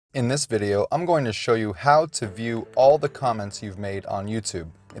In this video, I'm going to show you how to view all the comments you've made on YouTube.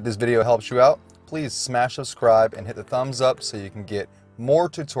 If this video helps you out, please smash subscribe and hit the thumbs up so you can get more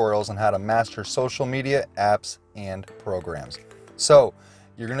tutorials on how to master social media, apps, and programs. So,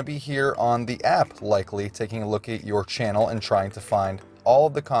 you're going to be here on the app, likely taking a look at your channel and trying to find all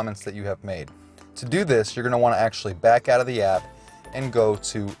of the comments that you have made. To do this, you're going to want to actually back out of the app and go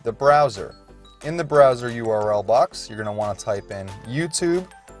to the browser. In the browser URL box, you're going to want to type in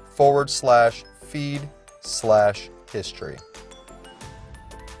YouTube/feed/history.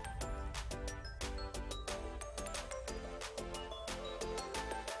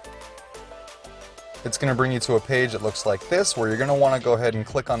 It's going to bring you to a page that looks like this, where you're going to want to go ahead and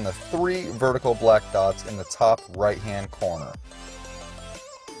click on the 3 vertical black dots in the top right hand corner.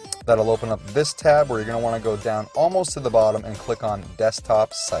 That'll open up this tab where you're going to want to go down almost to the bottom and click on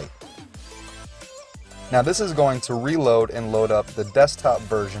Desktop Site. Now this is going to reload and load up the desktop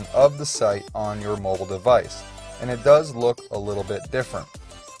version of the site on your mobile device, and it does look a little bit different.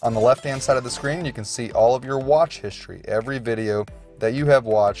 On the left hand side of the screen, you can see all of your watch history, every video that you have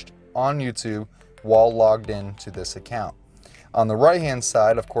watched on YouTube while logged in to this account. On the right hand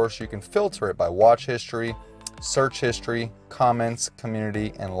side, of course, you can filter it by watch history, search history, comments,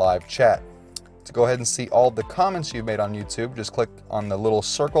 community, and live chat. To go ahead and see all the comments you've made on YouTube, just click on the little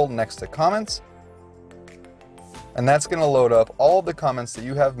circle next to comments. And that's going to load up all of the comments that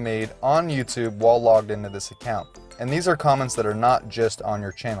you have made on YouTube while logged into this account. And these are comments that are not just on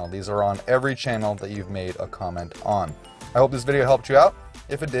your channel. These are on every channel that you've made a comment on. I hope this video helped you out.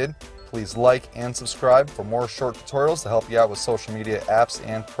 If it did, please like and subscribe for more short tutorials to help you out with social media, apps,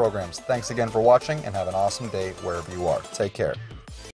 and programs. Thanks again for watching, and have an awesome day wherever you are. Take care.